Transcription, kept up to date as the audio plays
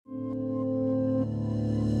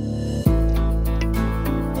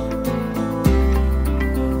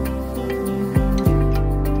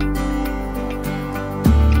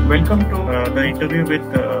the interview with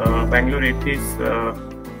Bangalore Atheists,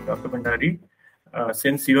 Dr. Bhandary.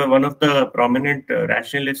 Since you are one of the prominent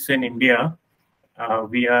rationalists in India,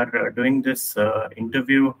 we are doing this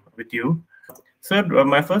interview with you. Sir,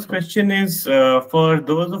 my first question is for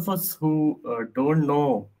those of us who don't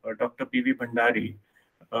know Dr. P.V. Bhandary,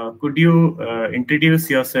 could you introduce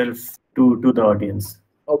yourself to the audience?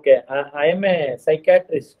 Okay, I am a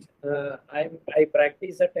psychiatrist. I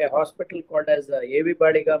practice at a hospital called as A.V.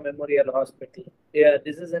 Badiga Memorial Hospital. Yeah,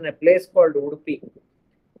 this is in a place called Udupi.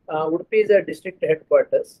 Udupi is a district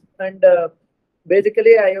headquarters, and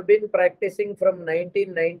basically I have been practicing from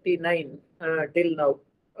 1999 till now.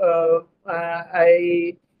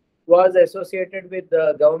 I was associated with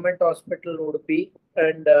the government hospital Udupi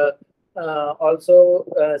and also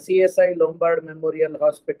CSI Lombard Memorial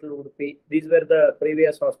Hospital Udupi. These were the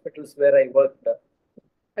previous hospitals where I worked.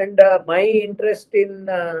 And my interest in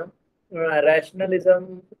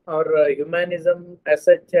rationalism or humanism as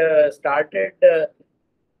such started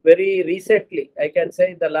very recently. I can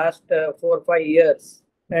say in the last 4 or 5 years.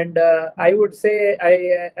 And I would say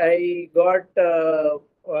I got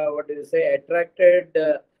what do you say, attracted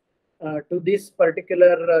to this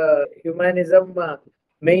particular humanism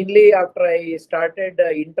mainly after I started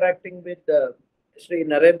interacting with Sri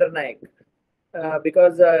Narendra Naik,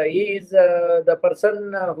 because he is the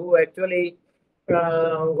person who actually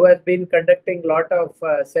who has been conducting a lot of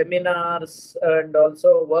seminars and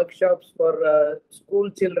also workshops for school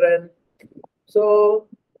children. So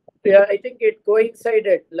yeah, I think it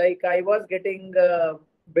coincided. Like I was getting a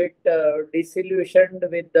bit disillusioned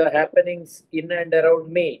with the happenings in and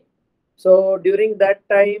around me. So during that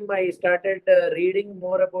time, I started reading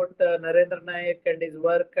more about Narendra Naik and his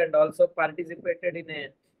work, and also participated in a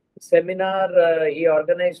seminar he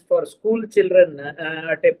organized for school children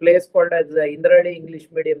at a place called as Indradi English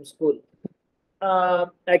Medium School.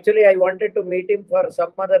 Actually, I wanted to meet him for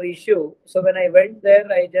some other issue. So when I went there,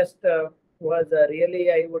 I just was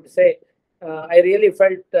really, I would say, I really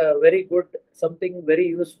felt very good, something very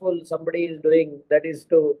useful somebody is doing, that is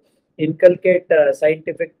to inculcate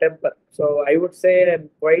scientific temper. So I would say I'm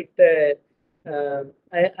quite, I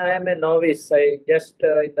am a novice. I just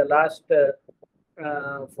in the last 4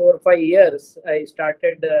 or 5 years, I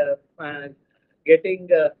started getting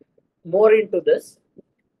more into this.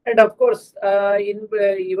 And of course, even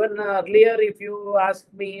earlier, if you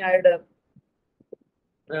ask me, I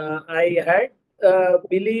had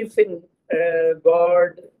belief in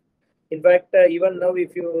God. In fact, even now,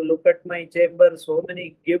 if you look at my chamber, so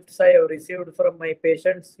many gifts I have received from my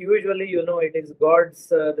patients. Usually, you know, it is God's.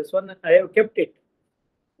 This one I have kept it.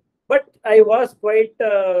 But I was quite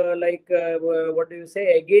what do you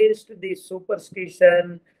say, against the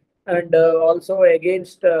superstition and also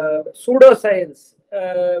against pseudoscience,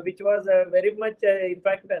 which was very much, in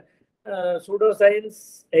fact,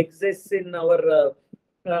 pseudoscience exists in our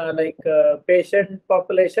patient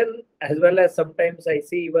population, as well as sometimes I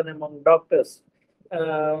see even among doctors.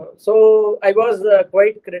 So I was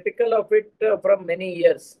quite critical of it from many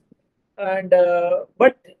years, and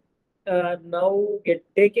but now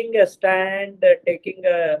taking a stand, taking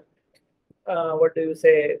a what do you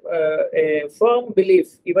say, a firm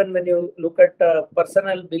belief, even when you look at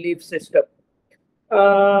personal belief system,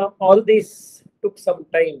 all this took some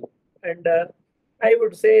time. And I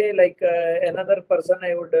would say, like another person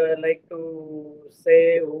I would like to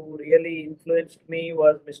say who really influenced me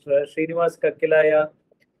was Mr. Srinivas Kakilaya,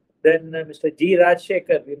 then Mr. G.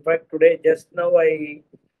 Rajshekhar. In fact, today, just now, I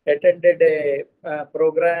attended a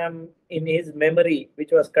program in his memory,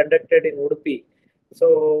 which was conducted in Udupi.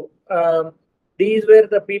 So these were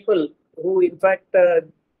the people who, in fact,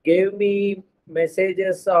 gave me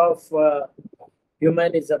messages of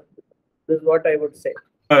humanism. This is what I would say.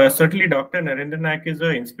 Certainly, Dr. Narendra Naik is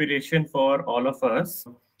an inspiration for all of us.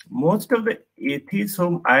 Most of the atheists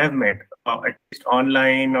whom I have met, at least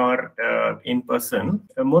online or in person,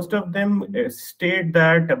 most of them state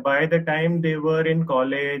that by the time they were in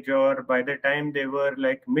college or by the time they were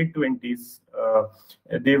like mid-20s,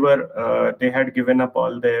 they had given up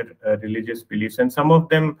all their religious beliefs, and some of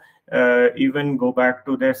them even go back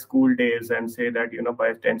to their school days and say that, you know,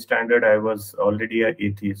 by 10th standard I was already an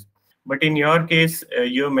atheist. But in your case,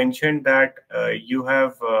 you mentioned that you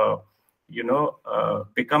have,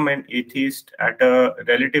 become an atheist at a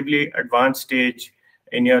relatively advanced stage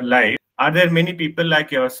in your life. Are there many people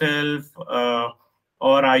like yourself, or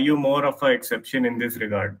are you more of an exception in this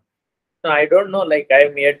regard? No, I don't know. Like, I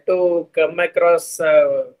am yet to come across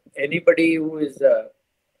anybody who is,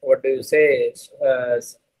 what do you say,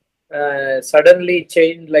 suddenly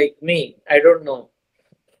changed like me. I don't know.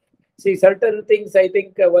 See, certain things, I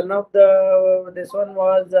think one of this one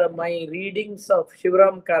was my readings of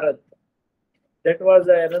Shivram Karat. That was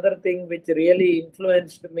another thing which really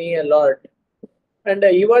influenced me a lot. And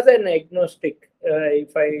he was an agnostic,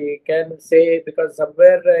 if I can say, because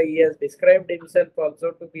somewhere he has described himself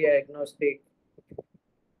also to be agnostic.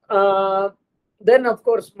 Then, of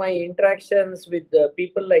course, my interactions with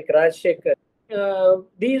people like Rajshekhar.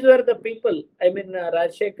 These were the people. I mean,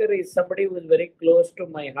 Rajshekhar is somebody who is very close to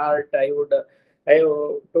my heart. I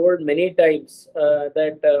have told many times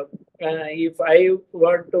that if I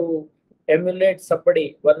want to emulate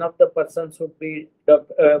somebody, one of the persons would be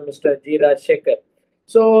Mr. G. Rajshekhar.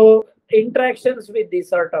 So interactions with these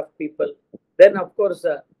sort of people. Then, of course,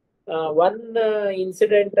 one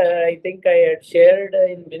incident I think I had shared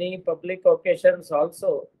in many public occasions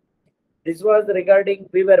also. This was regarding,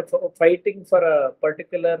 we were fighting for a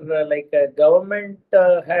particular, government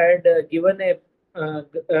had given a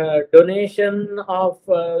donation of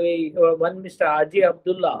one Mr. Haji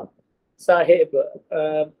Abdullah Sahib.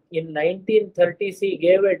 In 1930s, he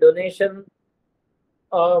gave a donation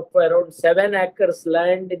of around 7 acres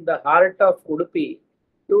land in the heart of Udupi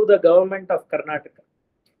to the government of Karnataka.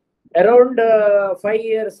 Around 5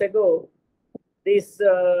 years ago, this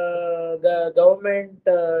the government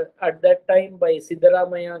at that time by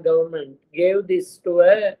Siddaramaiah government gave this to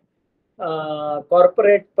a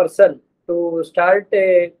corporate person to start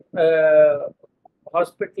a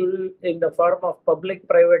hospital in the form of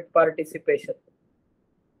public-private participation.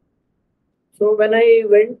 So when I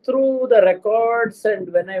went through the records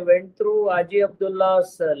and when I went through Haji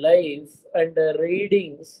Abdullah's life and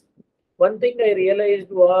readings, one thing I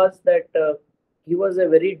realized was that he was a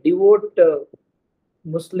very devout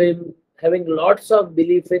Muslim, having lots of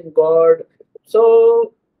belief in God.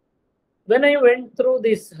 So when I went through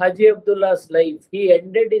this Haji Abdullah's life, he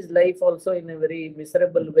ended his life also in a very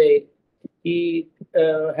miserable way. He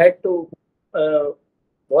had to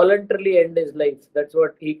voluntarily end his life. That's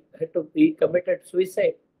what he had to. He committed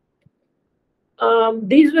suicide.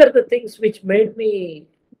 These were the things which made me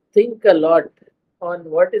think a lot on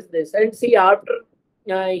what is this. And see, after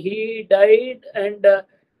he died, and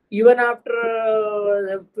even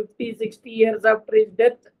after 50, 60 years after his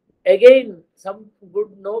death, again, some good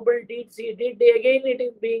noble deeds he did, again it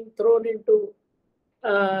is being thrown into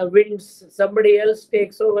winds. Somebody else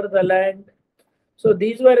takes over the land. So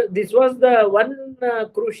this was the one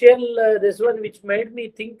crucial, this one which made me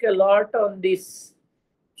think a lot on this.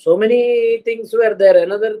 So many things were there.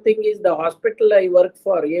 Another thing is the hospital I worked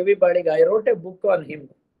for, A.V. Badig. I wrote a book on him.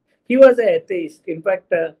 He was an atheist. In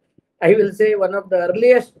fact, I will say one of the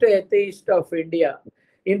earliest atheists of India.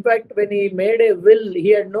 In fact, when he made a will, he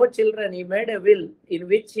had no children. He made a will in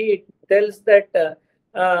which he tells that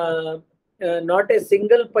not a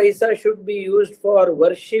single paisa should be used for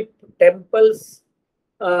worship, temples,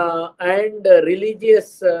 and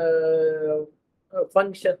religious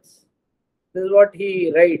functions. This is what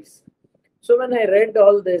he writes. So when I read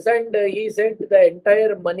all this, and he said the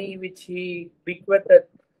entire money which he bequeathed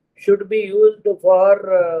should be used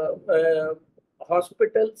for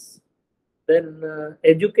hospitals, then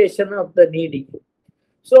education of the needy.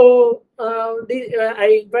 So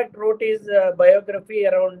I in fact wrote his biography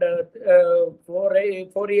around 4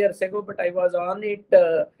 years ago, but I was on it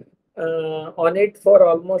for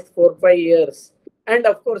almost 4 or 5 years. And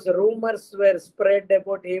of course, rumors were spread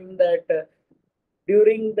about him that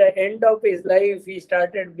during the end of his life, he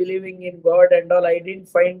started believing in God and all. I didn't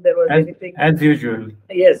find there was anything. As usual.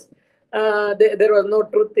 Yes. There was no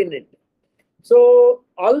truth in it. So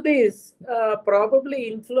all this probably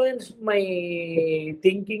influenced my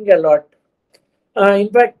thinking a lot.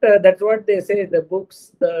 In fact, that's what they say, the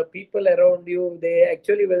books, the people around you, they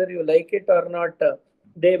actually, whether you like it or not,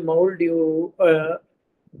 they mold you.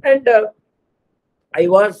 And I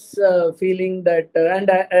was feeling that, and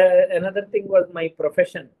another thing was my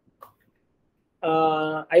profession.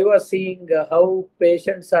 I was seeing how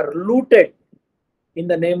patients are looted in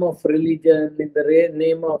the name of religion, in the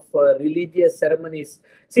name of religious ceremonies.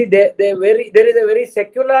 See, there is a very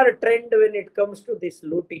secular trend when it comes to this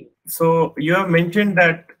looting. So you have mentioned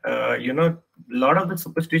that a lot of the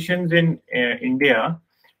superstitions in India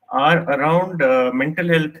are around mental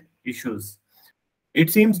health issues. It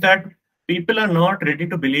seems that people are not ready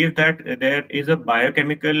to believe that there is a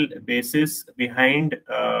biochemical basis behind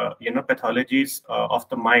pathologies of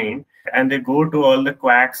the mind, and they go to all the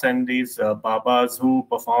quacks and these babas who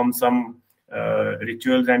perform some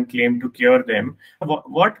rituals and claim to cure them.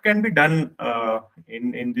 What can be done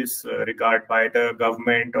in this regard by the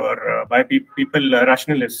government or by people,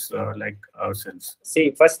 rationalists like ourselves?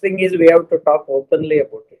 See, first thing is we have to talk openly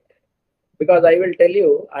about it. because I will tell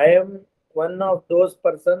you, I am one of those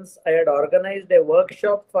persons. I had organized a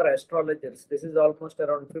workshop for astrologers. This is almost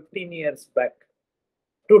around 15 years back,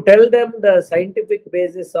 to tell them the scientific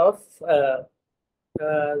basis of,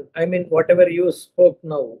 I mean, whatever you spoke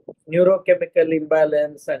now, neurochemical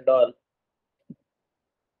imbalance and all.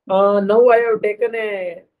 Now I have taken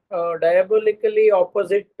a diabolically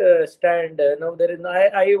opposite stand. Now there is,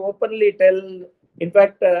 I openly tell. In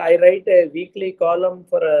fact, I write a weekly column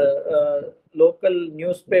for a local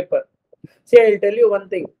newspaper. See, I'll tell you one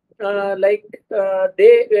thing.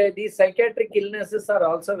 These psychiatric illnesses are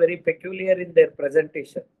also very peculiar in their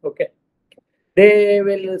presentation. Okay,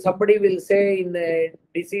 somebody will say in a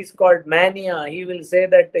disease called mania, he will say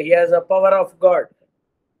that he has a power of God.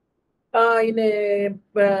 In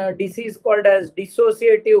a disease called as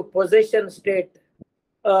dissociative possession state,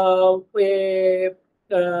 a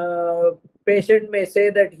patient may say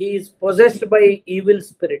that he is possessed by evil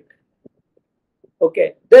spirit.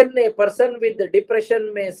 Okay, then a person with the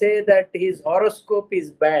depression may say that his horoscope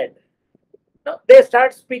is bad. Now, they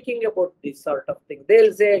start speaking about this sort of thing.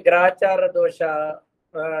 They'll say grachara dosha,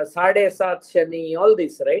 sade sat shani, all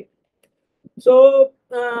this, right? So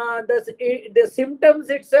the symptoms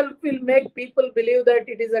itself will make people believe that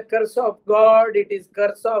it is a curse of God, it is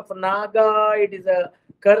curse of Naga, it is a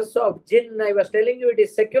curse of Jinn. I was telling you, it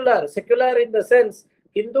is secular. Secular in the sense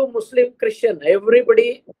Hindu, Muslim, Christian,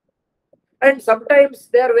 everybody. And sometimes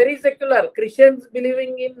they are very secular. Christians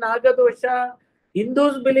believing in Naga dosha,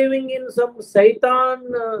 Hindus believing in some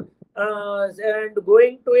Satan and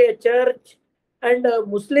going to a church, and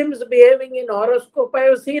Muslims behaving in horoscope. I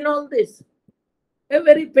have seen all this. A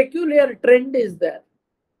very peculiar trend is there.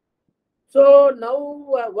 So now,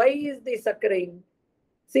 why is this occurring?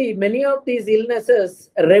 See, many of these illnesses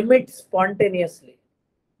remit spontaneously.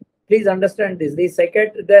 Please understand this. These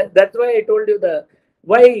that's why I told you the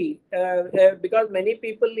why. Because many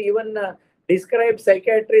people even describe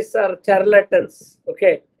psychiatrists are charlatans.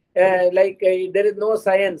 Okay, there is no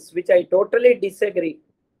science, which I totally disagree.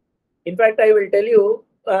 In fact, I will tell you,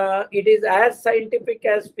 it is as scientific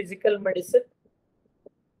as physical medicine.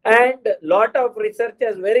 And lot of research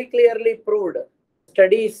has very clearly proved,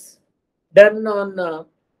 studies done on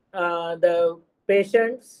the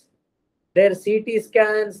patients, their CT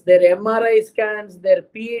scans, their MRI scans, their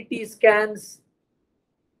PET scans.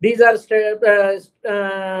 These are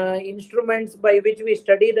instruments by which we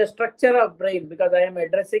study the structure of brain, because I am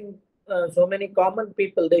addressing so many common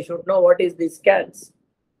people. They should know what is these scans.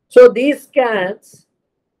 So these scans,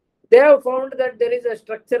 they have found that there is a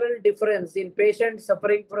structural difference in patients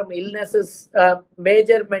suffering from illnesses,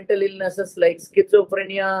 major mental illnesses like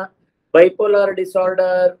schizophrenia, bipolar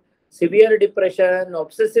disorder, severe depression,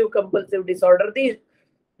 obsessive compulsive disorder. They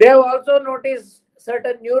have also noticed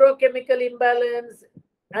certain neurochemical imbalance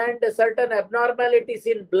and certain abnormalities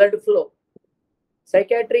in blood flow.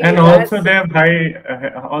 Psychiatry, and also they have high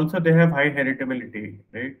heritability,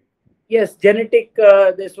 right? Yes, genetic.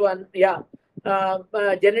 This one, yeah.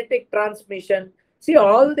 Genetic transmission. See,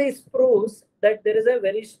 all this proves that there is a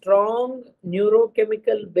very strong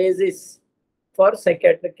neurochemical basis for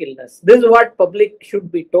psychiatric illness. This is what public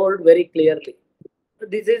should be told very clearly.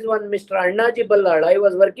 This is one Mr. Annaji Ballad. I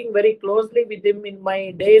was working very closely with him in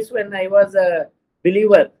my days when I was a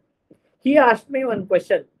believer. He asked me one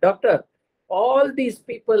question, Doctor, all these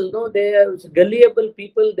people, no, they are gullible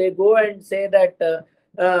people. They go and say that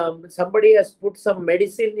somebody has put some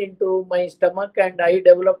medicine into my stomach and I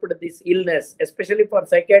developed this illness. Especially for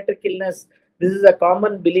psychiatric illness, this is a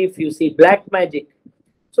common belief, you see, black magic.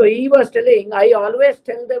 So he was telling, I always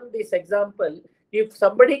tell them this example. If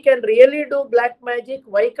somebody can really do black magic,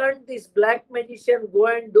 why can't this black magician go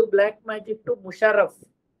and do black magic to Musharraf?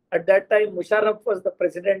 At that time, Musharraf was the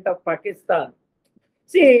president of Pakistan.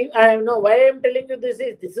 See, I know why I am telling you this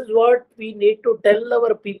is what we need to tell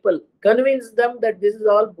our people. Convince them that this is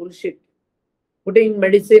all bullshit. Putting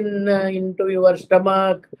medicine into your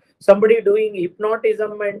stomach, somebody doing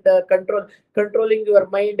hypnotism and controlling your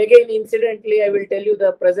mind. Again, incidentally, I will tell you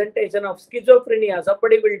the presentation of schizophrenia.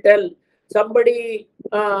 Somebody will tell, somebody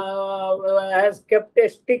has kept a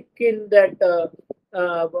stick in that,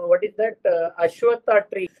 what is that,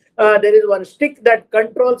 Ashwatha tree. There is one stick that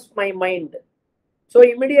controls my mind. So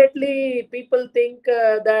immediately people think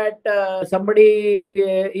that somebody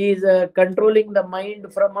is controlling the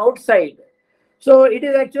mind from outside. So it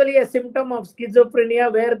is actually a symptom of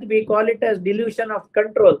schizophrenia, where we call it as delusion of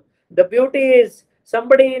control. The beauty is,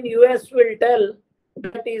 somebody in US will tell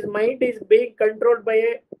that his mind is being controlled by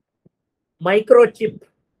a microchip.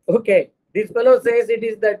 Okay, this fellow says it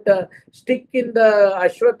is that stick in the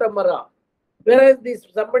Ashwatha Mara, whereas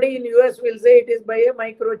somebody in US will say it is by a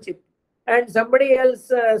microchip. and somebody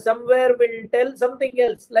else somewhere will tell something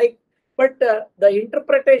else. But the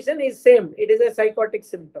interpretation is same. It is a psychotic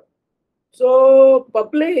symptom. So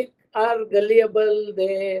public are gullible.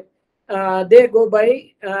 They go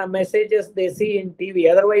by messages they see in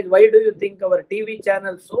TV. Otherwise, why do you think our TV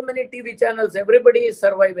channels, so many TV channels, everybody is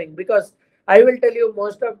surviving? Because I will tell you,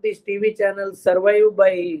 most of these TV channels survive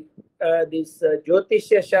by this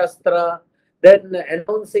Jyotishya Shastra, then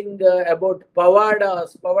announcing about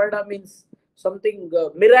Pavadas. Pavada means something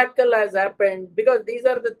miracle has happened, because these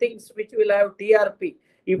are the things which will have TRP.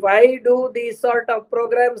 If I do these sort of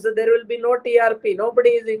programs, there will be no TRP. Nobody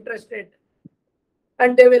is interested.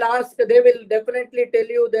 And they will ask, they will definitely tell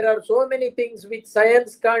you there are so many things which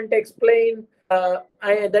science can't explain.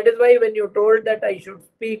 That is why when you told that I should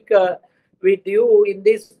speak with you in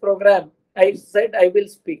this program, I said I will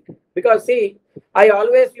speak. Because see, I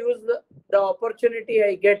always use the opportunity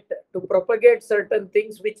I get to propagate certain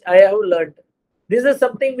things which I have learned. This is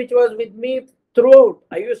something which was with me throughout.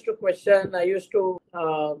 I used to question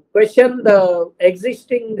question the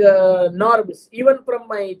existing norms, even from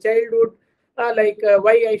my childhood,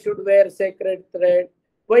 why I should wear sacred thread,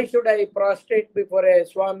 why should I prostrate before a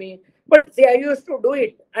Swami. But see, I used to do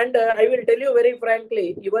it, and I will tell you very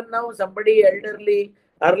frankly, even now, somebody elderly,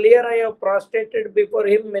 earlier I have prostrated before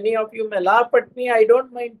him. Many of you may laugh at me. I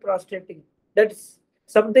don't mind prostrating. That's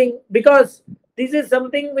something, because this is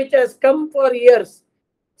something which has come for years.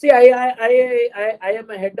 See, I am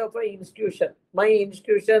a head of an institution. My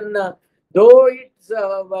institution, though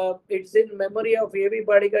it's in memory of A.V.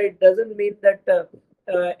 Badiga, it doesn't mean that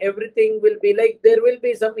everything will be like. There will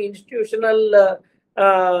be some institutional.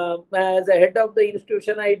 As a head of the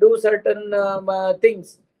institution, I do certain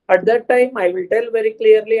things. At that time, I will tell very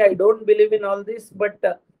clearly, I don't believe in all this. But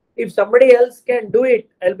if somebody else can do it,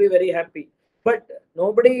 I'll be very happy. But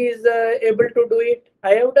nobody is able to do it.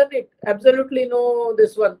 I have done it. Absolutely no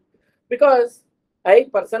this one. Because I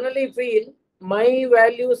personally feel my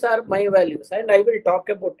values are my values, and I will talk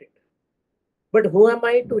about it. But who am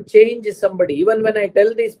I to change somebody? Even when I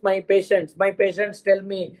tell this, my patients tell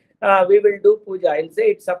me, we will do puja. I'll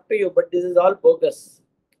say it's up to you, but this is all bogus.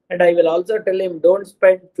 And I will also tell him, don't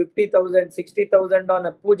spend 50,000, 60,000 on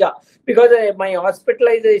a puja. Because my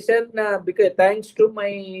hospitalization, because thanks to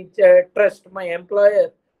my trust, my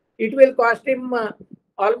employer, it will cost him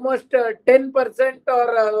almost 10%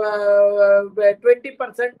 or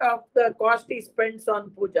 20% of the cost he spends on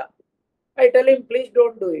puja. I tell him, please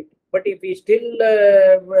don't do it. But if he still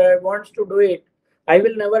wants to do it, I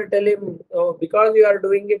will never tell him, oh, because you are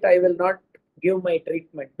doing it, I will not give my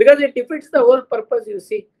treatment. Because it defeats the whole purpose, you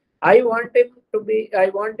see. I want him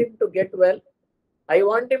to get well. I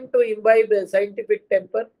want him to imbibe a scientific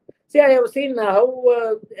temper. See, I have seen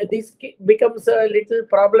how this becomes a little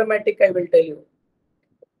problematic, I will tell you.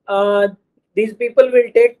 These people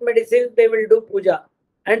will take medicines, they will do puja,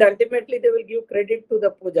 and ultimately they will give credit to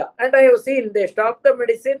the puja. And I have seen they stop the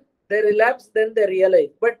medicine, they relapse, then they realize.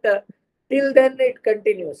 But till then it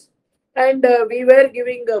continues. And we were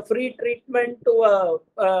giving a free treatment to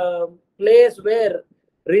a place where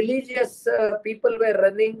religious people were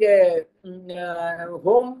running a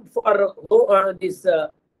home for this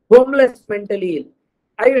homeless mentally ill.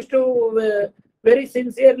 I used to very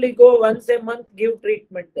sincerely go once a month, give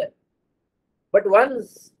treatment there. But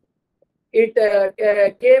once it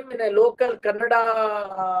came in a local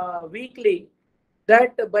Kannada weekly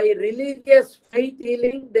that by religious faith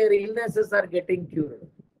healing, their illnesses are getting cured.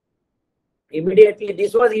 Immediately,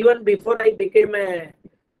 this was even before I became a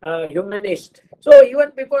humanist. So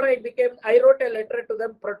even before I wrote a letter to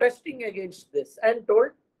them protesting against this and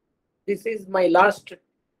told, this is my last,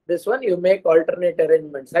 this one, you make alternate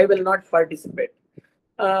arrangements. I will not participate.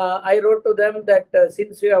 I wrote to them that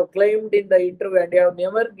since you have claimed in the interview and you have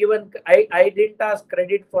never given, I didn't ask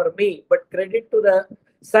credit for me, but credit to the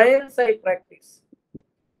science I practice.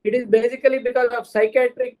 It is basically because of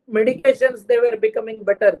psychiatric medications they were becoming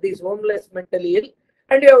better, these homeless mentally ill,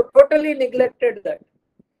 and you have totally neglected that.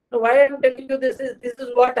 Now, why I am telling you this is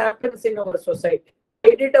what happens in our society.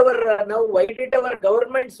 Why did our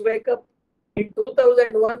governments wake up? In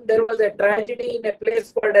 2001, there was a tragedy in a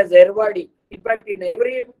place called as Erwadi. In fact, in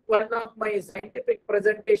every one of my scientific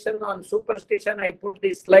presentation on superstition, I put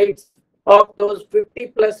these slides of those 50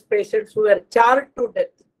 plus patients who were charred to death.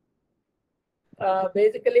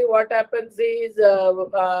 Basically, what happens is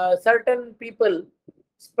certain people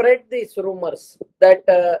spread these rumors that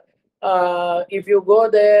if you go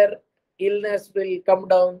there, illness will come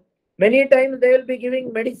down. Many times they will be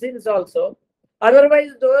giving medicines also.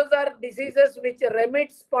 Otherwise, those are diseases which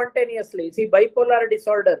remit spontaneously. See, bipolar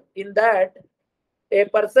disorder, in that, a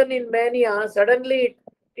person in mania, suddenly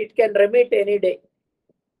it can remit any day.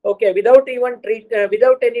 Okay, without even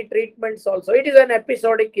without any treatments also. It is an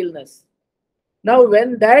episodic illness. Now,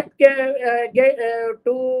 when that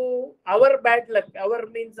to our bad luck, our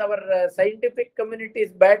means our scientific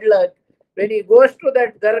community's bad luck, when he goes to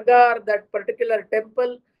that dargah or that particular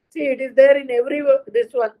temple, see, it is there in every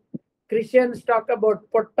this one. Christians talk about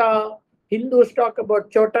Potta, Hindus talk about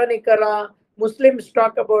Chota Nikara, Muslims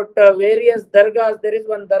talk about various dargahs. There is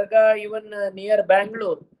one dargah even near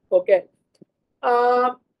Bangalore. Okay.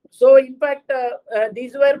 So in fact,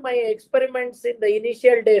 these were my experiments in the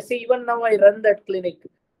initial days. See, even now I run that clinic.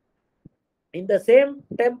 In the same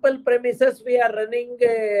temple premises, we are running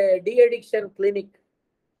a de-addiction clinic.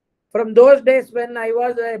 From those days when I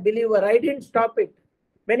was a believer, I didn't stop it.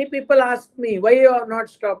 Many people asked me, why you have not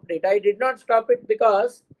stopped it? I did not stop it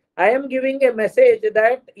because I am giving a message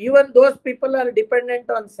that even those people are dependent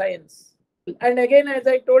on science. And again, as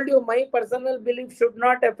I told you, my personal belief should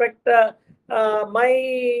not affect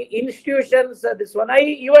my institutions. This one, I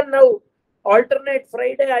even now, alternate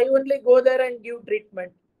Friday, I only go there and give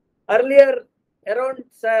treatment. Earlier, around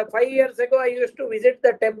 5 years ago, I used to visit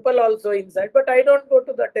the temple also inside, but I don't go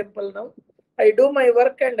to the temple now. I do my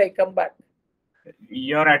work and I come back.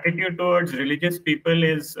 Your attitude towards religious people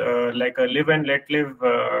is like a live and let live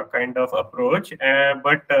kind of approach,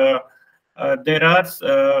 but there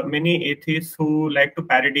are many atheists who like to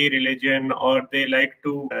parody religion, or they like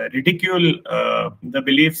to ridicule the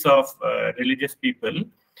beliefs of religious people.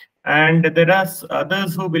 And there are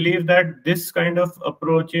others who believe that this kind of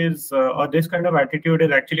approach is, or this kind of attitude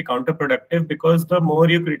is actually counterproductive, because the more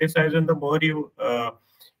you criticize and the more you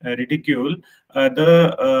ridicule,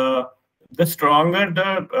 the stronger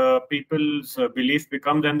the people's belief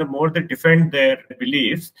becomes, and the more they defend their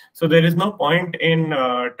beliefs. So there is no point in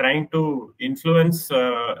trying to influence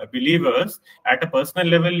believers. At a personal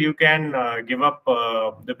level, you can give up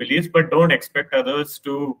the beliefs, but don't expect others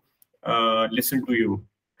to listen to you.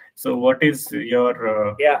 So what is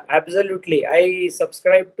your... Yeah, absolutely. I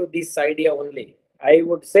subscribe to this idea only. I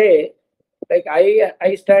would say, like,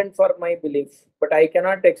 I stand for my belief, but I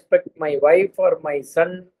cannot expect my wife or my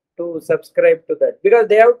son to subscribe to that, because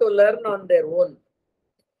they have to learn on their own.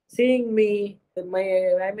 Seeing me,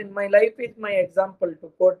 my life is my example, to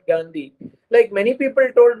quote Gandhi. Like, many people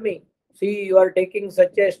told me, see, you are taking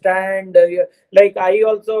such a stand. Like, I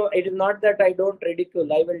also, it is not that I don't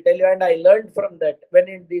ridicule, I will tell you, and I learned from that.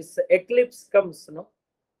 When this eclipse comes,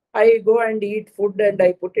 I go and eat food and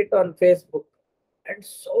I put it on Facebook. And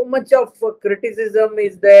so much of criticism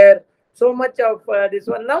is there, so much of this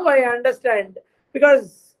one. Now I understand,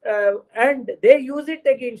 because, and they use it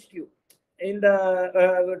against you. In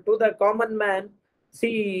the to the common man,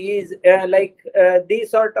 see, is these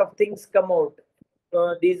sort of things come out.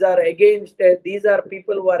 These are against, these are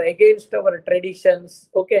people who are against our traditions.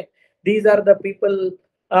 Okay, these are the people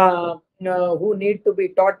who need to be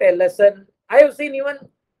taught a lesson. I have seen even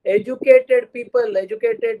educated people,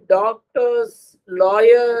 educated doctors,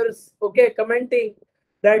 lawyers, okay, commenting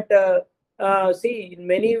that see, in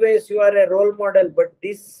many ways you are a role model, but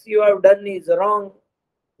this you have done is wrong.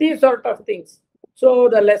 These sort of things. So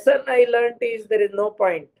the lesson I learned is, there is no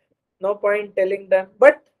point telling them.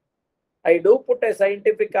 But I do put a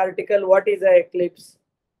scientific article, what is an eclipse?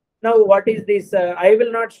 Now, what is this? I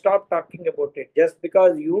will not stop talking about it just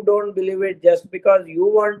because you don't believe it, just because you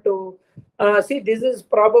want to. See, this is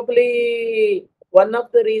probably one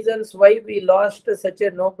of the reasons why we lost such a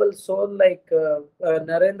noble soul like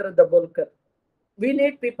Narendra Dabholkar. We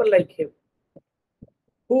need people like him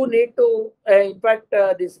who need to, in fact,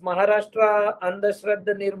 this Maharashtra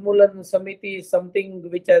Andhashraddha Nirmulan Samiti is something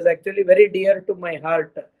which is actually very dear to my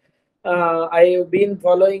heart. I have been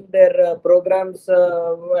following their programs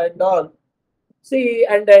and all. See,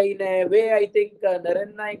 and in a way, I think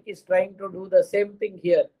Naren Naik is trying to do the same thing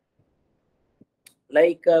here.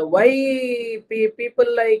 Like, why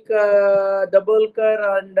people like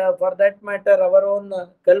Dabholkar and for that matter, our own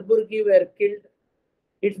Kalburgi were killed?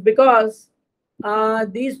 It's because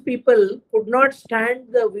these people could not stand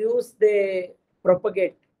the views they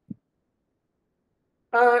propagate.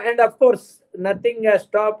 And of course, nothing has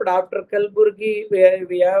stopped after Kalburgi, where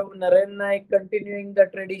we have Naren Naik continuing the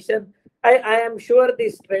tradition. I am sure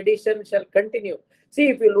this tradition shall continue. See,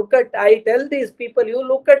 if you look at, I tell these people, you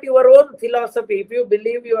look at your own philosophy. If you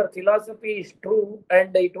believe your philosophy is true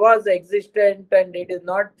and it was existent and it is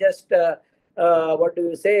not just, what do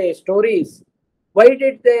you say, stories, why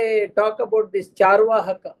did they talk about this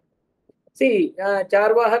Charvahaka? See,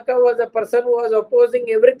 Charvahaka was a person who was opposing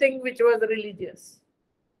everything which was religious.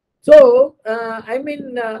 So,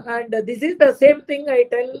 and this is the same thing I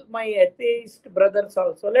tell my atheist brothers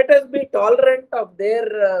also. Let us be tolerant of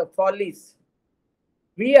their follies.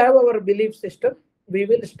 We have our belief system. We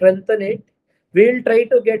will strengthen it. We will try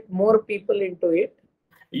to get more people into it.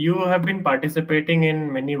 You have been participating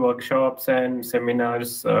in many workshops and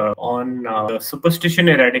seminars on superstition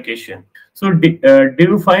eradication. So, do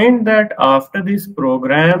you find that after these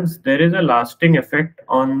programs, there is a lasting effect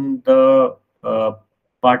on the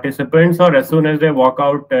participants, or as soon as they walk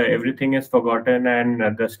out, everything is forgotten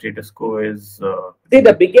and the status quo is? See,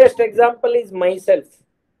 the biggest example is myself.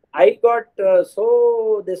 I got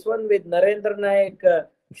this one with Narendra Nayak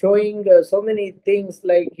showing so many things,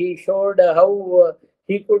 like he showed how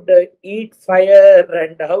he could eat fire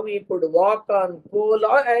and how he could walk on coal.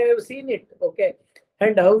 I have seen it, okay,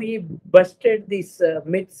 and how he busted these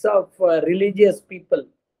myths of religious people.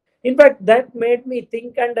 In fact, that made me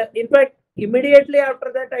think, and in fact, immediately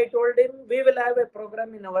after that, I told him we will have a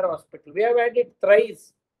program in our hospital. We have had it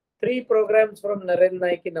thrice, three programs from Narendra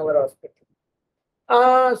Naik in our hospital.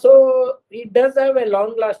 So it does have a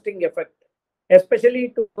long-lasting effect, especially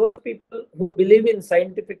to those people who believe in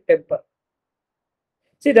scientific temper.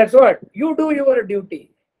 See, that's what you do your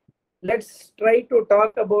duty. Let's try to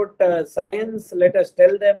talk about science. Let us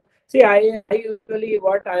tell them. See, I usually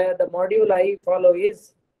the module I follow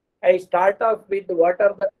is I start off with what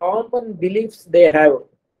are the common beliefs they have.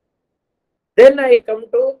 Then I come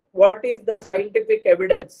to what is the scientific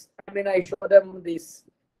evidence. I mean, I show them this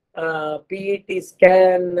PET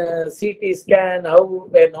scan, CT scan, how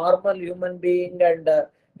a normal human being and a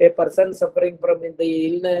person suffering from the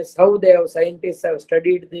illness, how scientists have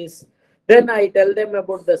studied this. Then I tell them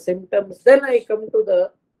about the symptoms. Then I come to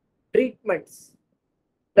the treatments,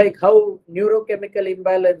 like how neurochemical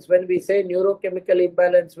imbalance, when we say neurochemical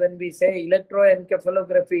imbalance, when we say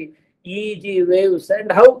electroencephalography, EEG waves,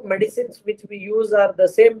 and how medicines which we use are the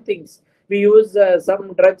same things. We use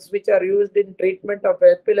some drugs which are used in treatment of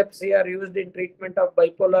epilepsy, are used in treatment of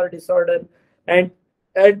bipolar disorder, and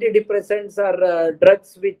antidepressants are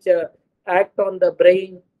drugs which act on the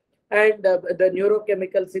brain and the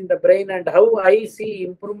neurochemicals in the brain, and how I see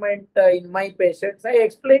improvement in my patients. I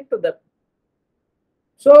explain to them.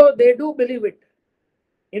 So they do believe it.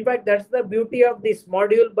 In fact, that's the beauty of this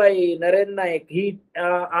module by Naren Naik. He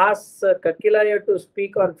asks Kakilaya to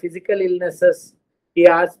speak on physical illnesses. He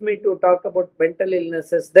asked me to talk about mental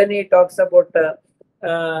illnesses. Then he talks about the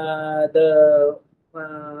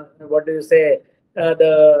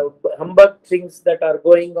humbug things that are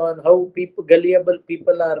going on, how gullible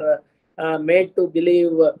people are made to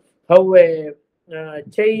believe, how a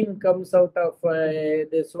chain comes out of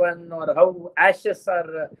this one, or how ashes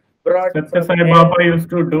are brought Satya from Sai air. Baba used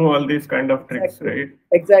to do all these kind of tricks, Exactly. right?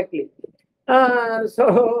 Exactly.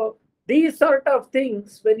 So these sort of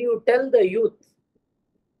things, when you tell the youth,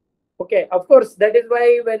 okay, of course, that is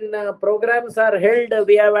why when programs are held,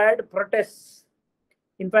 we have had protests.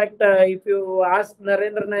 In fact, if you ask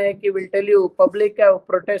Narendra Nayak, he will tell you public have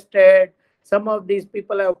protested. Some of these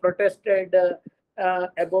people have protested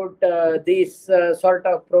about these sort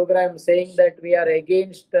of programs, saying that we are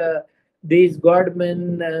against these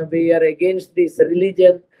godmen, we are against this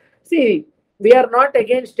religion. See, we are not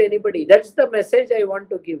against anybody. That's the message I want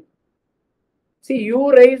to give. See,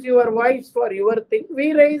 you raise your voice for your thing,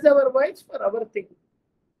 we raise our voice for our thing.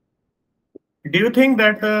 Do you think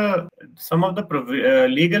that some of the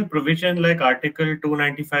legal provision like Article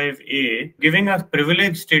 295A giving us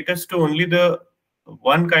privileged status to only the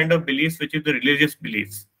one kind of beliefs, which is the religious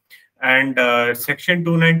beliefs, and Section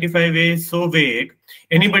 295A is so vague,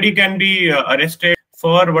 anybody can be arrested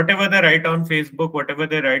for whatever they write on Facebook, whatever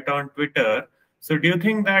they write on Twitter? So do you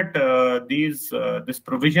think that this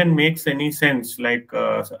provision makes any sense, like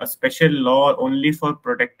a special law only for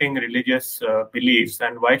protecting religious beliefs,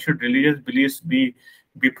 and why should religious beliefs be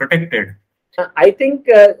protected? I think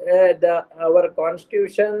our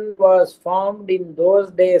constitution was formed in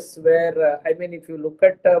those days where, I mean, if you look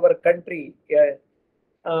at our country,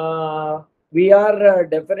 we are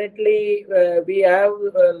definitely, we have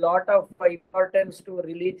a lot of importance to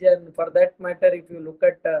religion. For that matter, if you look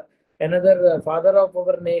at another father of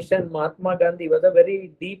our nation, Mahatma Gandhi, was a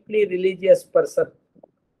very deeply religious person.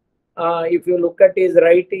 If you look at his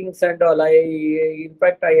writings and all, in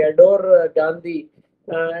fact, I adore Gandhi.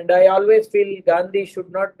 And I always feel Gandhi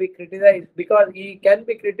should not be criticized, because he can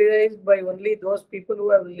be criticized by only those people who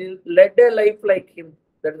have led a life like him.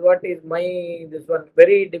 That's what is this one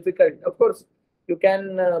very difficult. Of course, you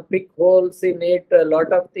can pick holes in it, a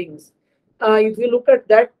lot of things. If you look at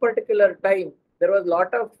that particular time, there was a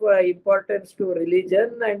lot of importance to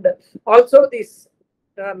religion, and also this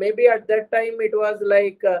maybe at that time it was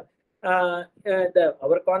like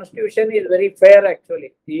our constitution is very fair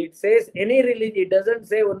actually. It says any religion. It doesn't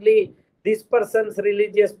say only this person's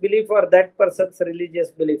religious belief or that person's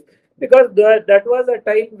religious belief, because that was a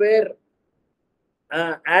time where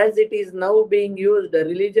as it is now being used,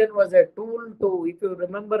 religion was a tool to, if you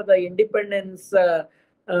remember the independence,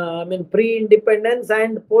 I mean pre-independence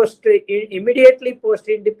and immediately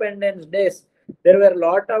post-independence days, there were a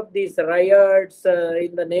lot of these riots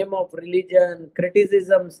in the name of religion,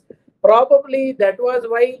 criticisms. Probably that was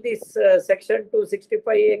why this section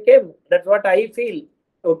 265A came. That's what I feel.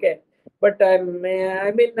 Okay. But I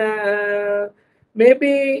mean,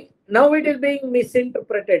 maybe now it is being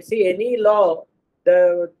misinterpreted. See, any law,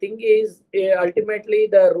 the thing is ultimately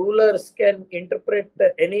the rulers can interpret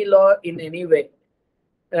any law in any way.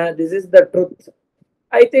 This is the truth.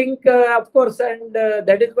 I think, of course, and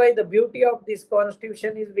that is why the beauty of this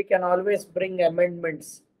constitution is we can always bring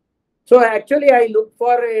amendments. So actually, I look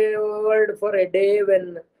forward for a day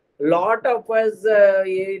when lot of us,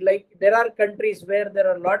 like there are countries where there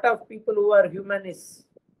are a lot of people who are humanists,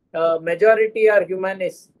 majority are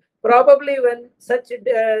humanists. Probably when such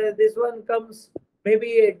this one comes,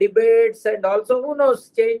 maybe debates and also who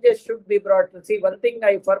knows, changes should be brought. See, one thing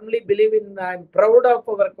I firmly believe in, I'm proud of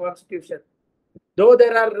our constitution. Though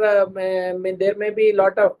there are, there may be a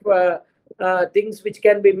lot of things which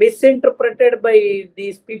can be misinterpreted by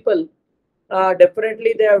these people.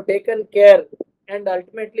 Definitely they have taken care, and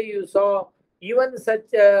ultimately you saw even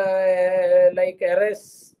such like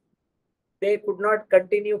arrests, they could not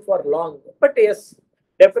continue for long. But yes,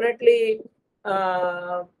 definitely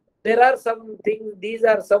there are some things, these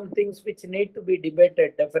are some things which need to be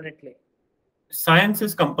debated, definitely. Science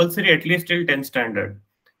is compulsory at least till 10th standard.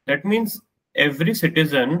 That means every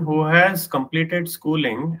citizen who has completed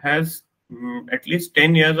schooling has at least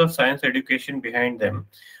 10 years of science education behind them.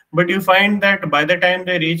 But you find that by the time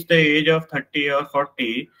they reach the age of 30 or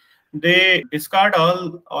 40, they discard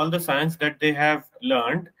all the science that they have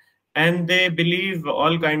learned, and they believe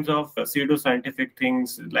all kinds of pseudoscientific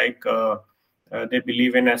things, like they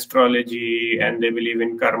believe in astrology and they believe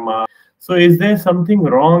in karma. So is there something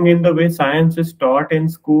wrong in the way science is taught in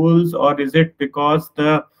schools, or is it because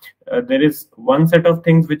there is one set of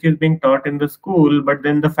things which is being taught in the school, but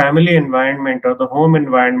then the family environment or the home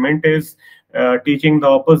environment is teaching the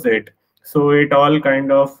opposite? So it all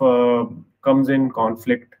kind of comes in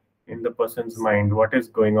conflict in the person's mind. What is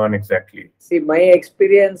going on exactly? See, my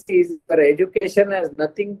experience is your education has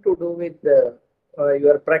nothing to do with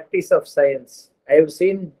your practice of science. I have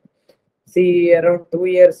seen, see, around 2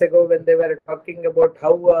 years ago when they were talking about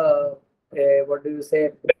how, what do you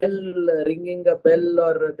say, bell, ringing a bell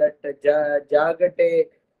or that jagate,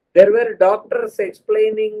 there were doctors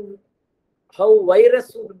explaining how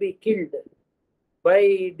virus would be killed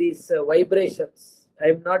by these vibrations.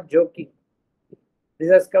 I'm not joking.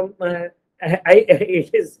 This has come, it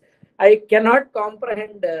is, I cannot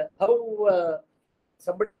comprehend how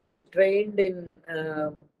somebody trained in,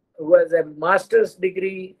 who has a master's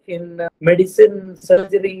degree in medicine,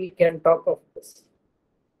 surgery, can talk of this.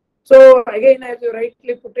 So again, as you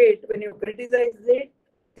rightly put it, when you criticize it,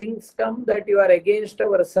 things come that you are against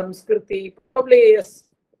our Samskriti. Probably yes,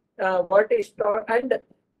 what is taught, and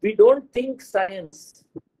we don't think science.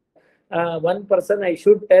 One person I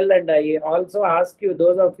should tell, and I also ask you,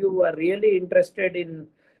 those of you who are really interested in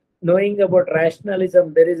knowing about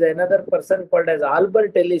rationalism, there is another person called as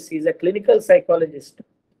Albert Ellis. He's a clinical psychologist.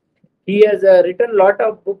 He has written a lot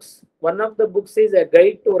of books. One of the books is A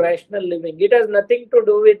Guide to Rational Living. It has nothing to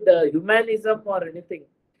do with humanism or anything,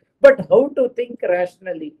 but how to think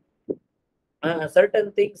rationally.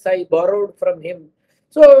 Certain things I borrowed from him.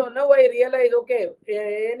 So now I realize, okay,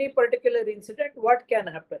 any particular incident, what can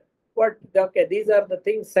happen? What, okay, these are the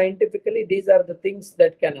things scientifically, these are the things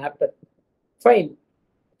that can happen. Fine.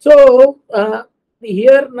 So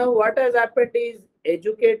here now what has happened is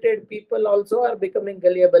educated people also are becoming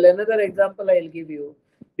gullible. Another example I'll give you.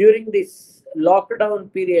 During this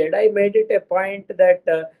lockdown period, I made it a point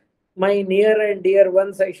that my near and dear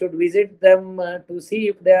ones, I should visit them to see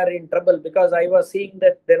if they are in trouble, because I was seeing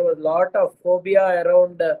that there was a lot of phobia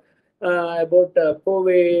around about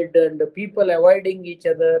COVID and people avoiding each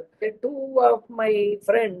other. Two of my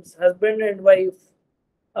friends, husband and wife,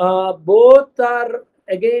 both are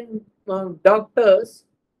again doctors.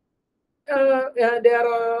 They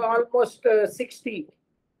are almost 60.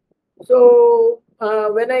 So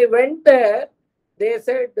when I went there, they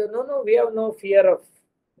said, no, we have no fear of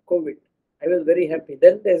COVID. I was very happy.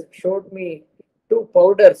 Then they showed me 2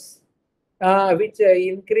 powders which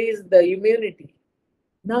increase the immunity.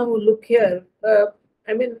 Now look here.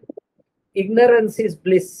 I mean, ignorance is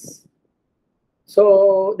bliss.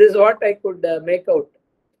 So this is what I could make out.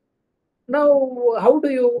 Now, how do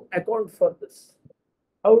you account for this?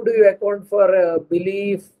 How do you account for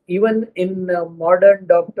belief even in modern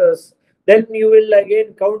doctors? Then you will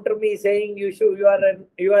again counter me saying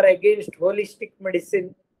you are against holistic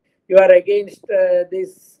medicine. You are against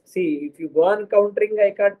this. See, if you go on countering,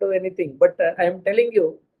 I can't do anything. But I am telling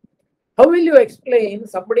you, how will you explain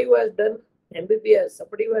somebody who has done MBBS,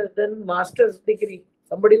 somebody who has done master's degree,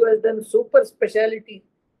 somebody who has done super specialty,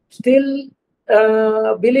 still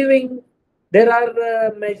believing there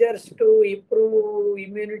are measures to improve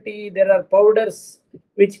immunity, there are powders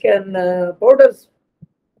which can, powders,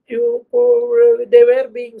 they were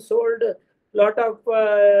being sold lot of,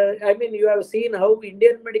 I mean, you have seen how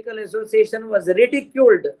Indian Medical Association was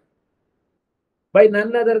ridiculed by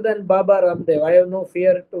none other than Baba Ramdev. I have no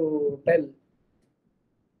fear to tell.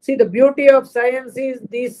 See, the beauty of science is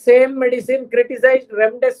this same medicine criticized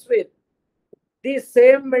remdesivir. This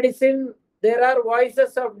same medicine, there are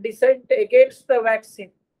voices of dissent against the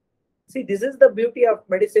vaccine. See, this is the beauty of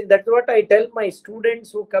medicine. That's what I tell my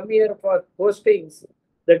students who come here for postings.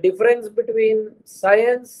 The difference between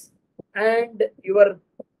science and your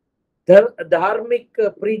dharmic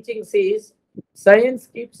preachings is science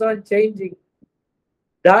keeps on changing.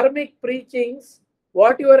 Dharmic preachings,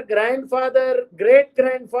 what your grandfather,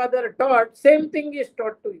 great-grandfather taught, same thing is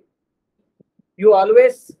taught to you. You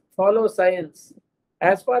always follow science.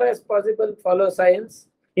 As far as possible, follow science.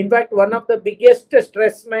 In fact, one of the biggest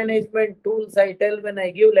stress management tools I tell when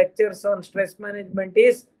I give lectures on stress management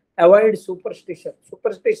is avoid superstition.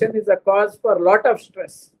 Superstition is a cause for a lot of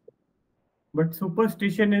stress. But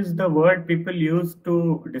superstition is the word people use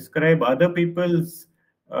to describe other people's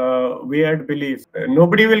weird beliefs.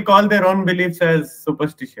 Nobody will call their own beliefs as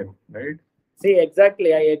superstition, right? See,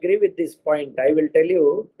 exactly. I agree with this point. I will tell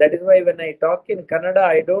you. That is why when I talk in Kannada,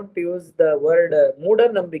 I don't use the word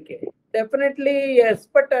Moodanambike. Definitely, yes.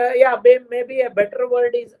 But yeah, maybe a better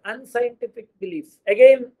word is unscientific belief.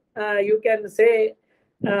 Again, you can say,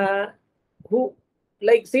 who,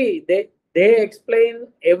 like, see, they explain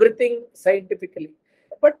everything scientifically.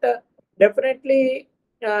 But definitely,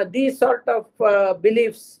 these sort of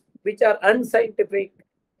beliefs which are unscientific,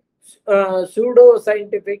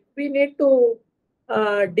 pseudo-scientific, we need to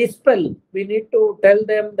dispel. We need to tell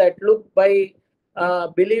them that, look, by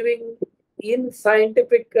believing in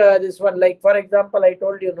scientific, this one, like, for example, I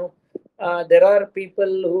told you, there are people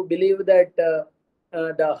who believe that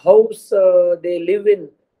the house they live in,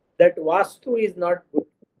 that Vastu is not good.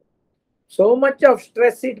 So much of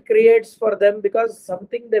stress it creates for them because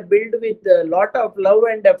something they build with a lot of love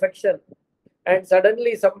and affection, and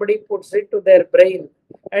suddenly somebody puts it to their brain,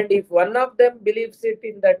 and if one of them believes it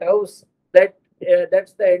in that house,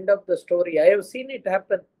 that's the end of the story. I have seen it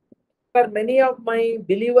happen. There are many of my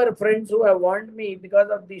believer friends who have warned me, because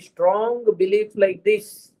of the strong belief like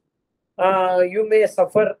this, you may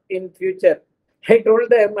suffer in future. I told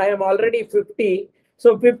them I am already 50.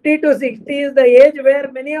 So 50 to 60 is the age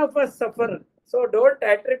where many of us suffer. So don't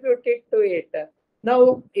attribute it to it.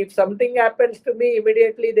 Now, if something happens to me,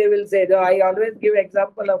 immediately they will say, I always give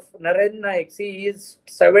example of Naren Naik. See, he is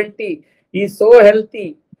 70. He is so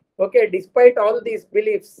healthy. Okay, despite all these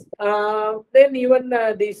beliefs. Then even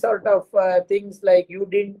these sort of things like you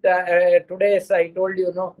didn't, today, as I told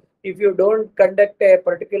you, if you don't conduct a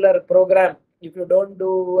particular program, if you don't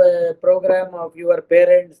do a program of your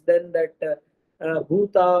parents, then that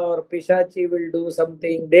Bhuta or Pishachi will do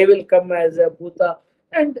something. They will come as a Bhuta.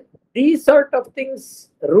 And these sort of things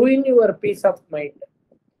ruin your peace of mind.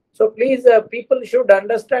 So please, people should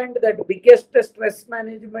understand that biggest stress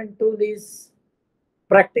management tool is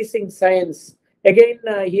practicing science. Again,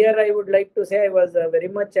 here I would like to say I was very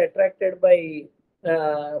much attracted by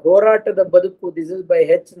Horata the Baduku. This is by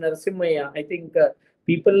H. Narasimhaya. I think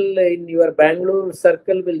people in your Bangalore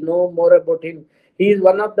circle will know more about him. He is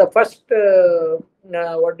one of the first,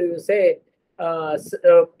 what do you say,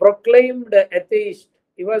 proclaimed atheist.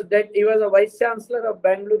 He was a vice chancellor of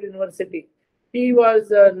Bangalore University. He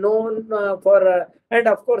was known for, and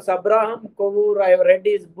of course, Abraham Kovur. I have read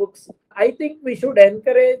his books. I think we should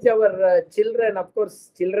encourage our children. Of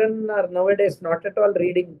course, children are nowadays not at all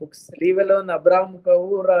reading books, leave alone Abraham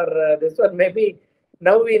Kovur or this one. Maybe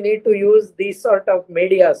now we need to use these sort of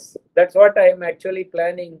medias. That's what I am actually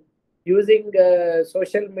planning, using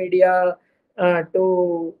social media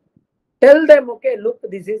to tell them, okay, look,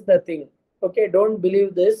 this is the thing. Okay, don't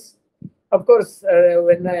believe this. Of course,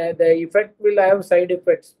 when the effect will have side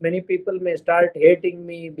effects. Many people may start hating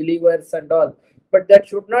me, believers and all. But that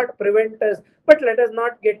should not prevent us. But let us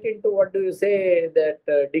not get into, what do you say, that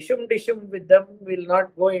dishum with them. Will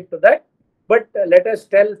not go into that. but let us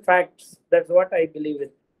tell facts. That's what I believe in.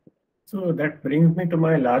 So that brings me to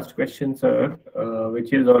my last question, sir,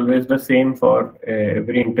 which is always the same for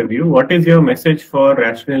every interview. What is your message for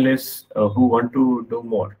rationalists who want to do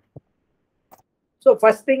more? So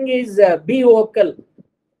first thing is be vocal.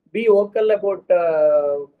 Be vocal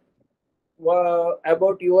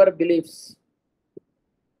about your beliefs.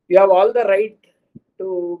 You have all the right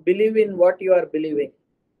to believe in what you are believing.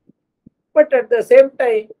 But at the same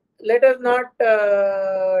time, let us not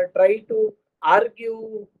try to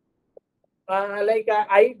argue. Like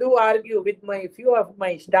I do argue with my few of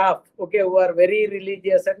my staff, okay, who are very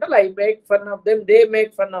religious and all. I make fun of them. They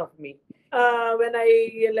make fun of me. When I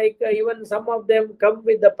even some of them come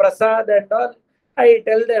with the prasad and all, I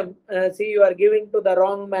tell them, see, you are giving to the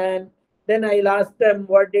wrong man. Then I'll ask them,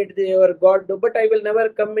 what did your God do? But I will never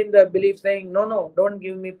come in the belief saying, no, no, don't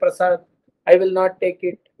give me prasad. I will not take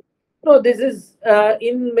it. No, this is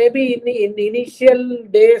in maybe in initial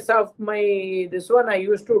days of my this one, I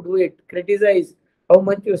used to do it, criticize how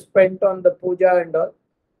much you spent on the puja and all.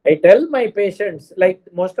 I tell my patients, like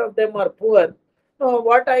most of them are poor.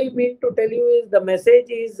 What I mean to tell you is the message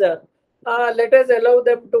is let us allow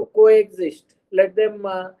them to coexist. Let them,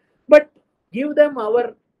 but give them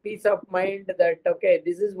our peace of mind that okay,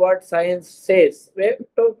 this is what science says.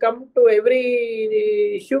 To come to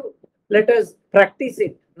every issue, let us practice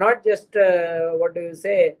it, not just what do you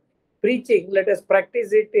say, preaching. Let us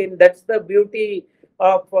practice it in. That's the beauty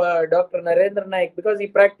of Dr. Narendra Naik, because he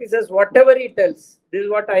practices whatever he tells. This is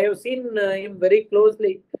what I have seen him very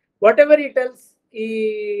closely. Whatever he tells,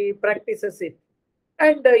 he practices it,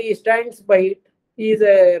 and he stands by it. He is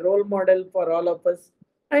a role model for all of us.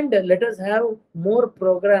 And let us have more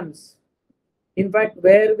programs. In fact,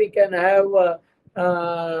 where we can have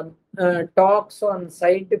talks on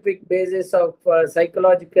scientific basis of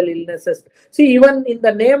psychological illnesses. See, even in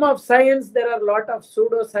the name of science, there are a lot of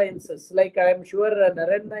pseudosciences. Like I am sure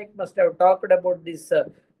Narendra Naik must have talked about this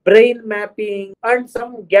brain mapping and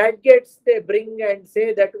some gadgets they bring and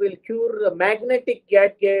say that will cure the magnetic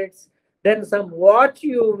gadgets. Then some watch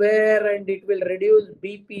you wear and it will reduce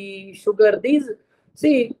BP, sugar. These,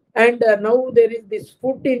 see, and now there is this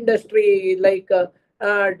food industry like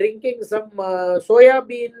drinking some soya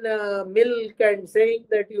bean milk and saying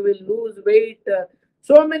that you will lose weight.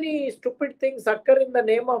 So many stupid things occur in the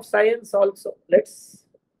name of science also. Let's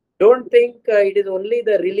don't think it is only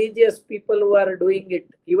the religious people who are doing it.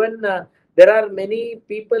 Even there are many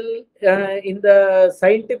people in the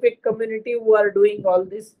scientific community who are doing all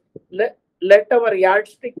this. Let our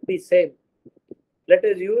yardstick be same. Let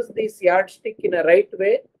us use this yardstick in a right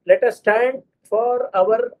way. Let us stand for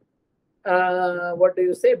our what do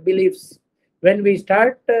you say, beliefs. When we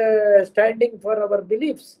start standing for our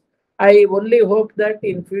beliefs, I only hope that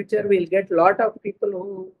in future we'll get lot of people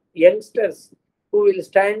who youngsters who will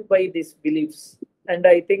stand by these beliefs. And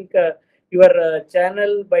I think your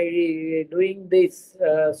channel, by doing this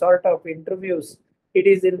sort of interviews, it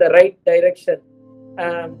is in the right direction.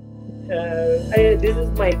 This is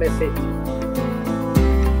my message.